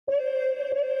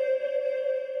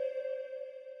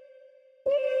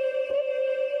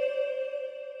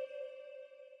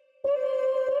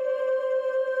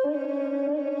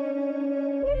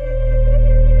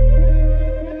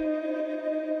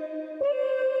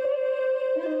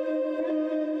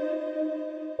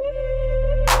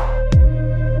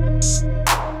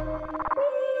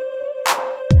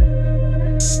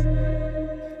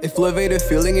If love ain't a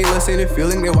feeling, ain't less ain't a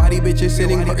feeling, then why these bitches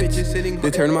sitting hearts?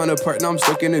 They turn them apart, now I'm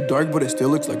stuck in the dark, but it still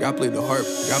looks like I played the harp.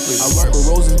 I work with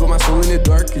roses, but my soul in the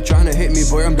dark. You're trying to hit me,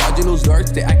 boy, I'm dodging those darts.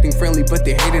 They acting friendly, but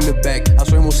they hate in the back. I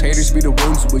swear most haters be the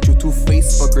ones with you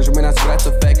two-faced fuckers. Man, I swear that's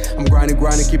a fact. I'm grinding,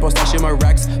 keep on stashing my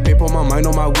racks. Paper on my mind,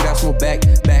 on my weed, I smoke back.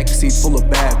 Backseat full of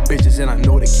bad bitches, and I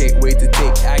know they can't wait to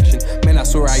take action. Man, I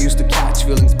swear I used to catch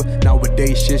feelings, but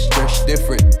nowadays shit's just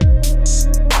different.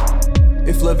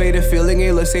 If love ain't a feeling,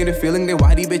 ain't lust ain't a feeling, then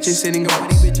why these bitches sitting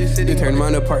hearts? They turn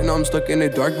mine apart, now I'm stuck in the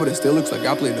dark, but it still looks like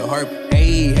I played the harp.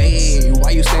 Hey, why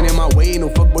you standing in my way? No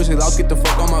fuckboys allowed, get the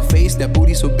fuck on my face. That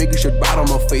booty so big, you should ride on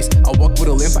my face. I walk with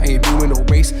a limp, I ain't doing no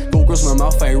race. Gold girls in my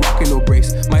mouth, I ain't rocking no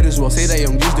brace. Might as well say that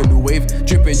young just the new wave.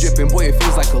 Drippin', boy, it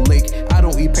feels like a lake. I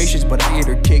don't eat patience, but I ate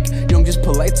her cake. Young just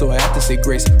polite, so I have to say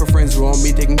grace. Her friends were on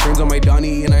me, taking turns on my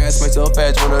Donnie, and I asked myself,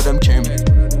 as one of them champions.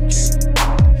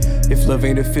 If love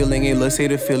ain't a feeling, ain't lust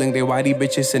ain't a feeling, then why these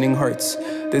bitches sending hearts?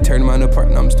 They turn mine apart,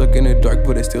 now I'm stuck in the dark,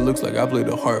 but it still looks like I played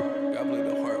the harp.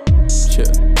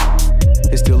 Shit.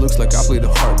 It still looks like I played the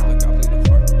harp.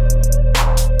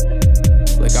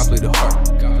 Like I played the harp.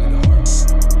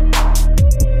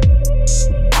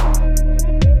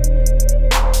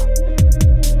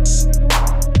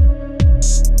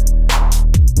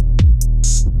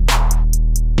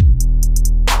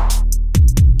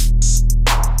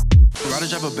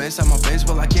 Drive a Benz, out my Benz,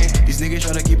 well I can't. These niggas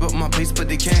try to keep up my pace, but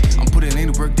they can't. I'm putting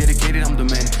in the work, dedicated, I'm the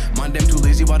man. My damn too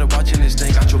lazy while they're watching this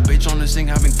thing. Got your bitch on the sing,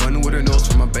 having fun with her nose.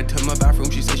 From my bed to my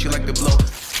bathroom, she said she like to blow.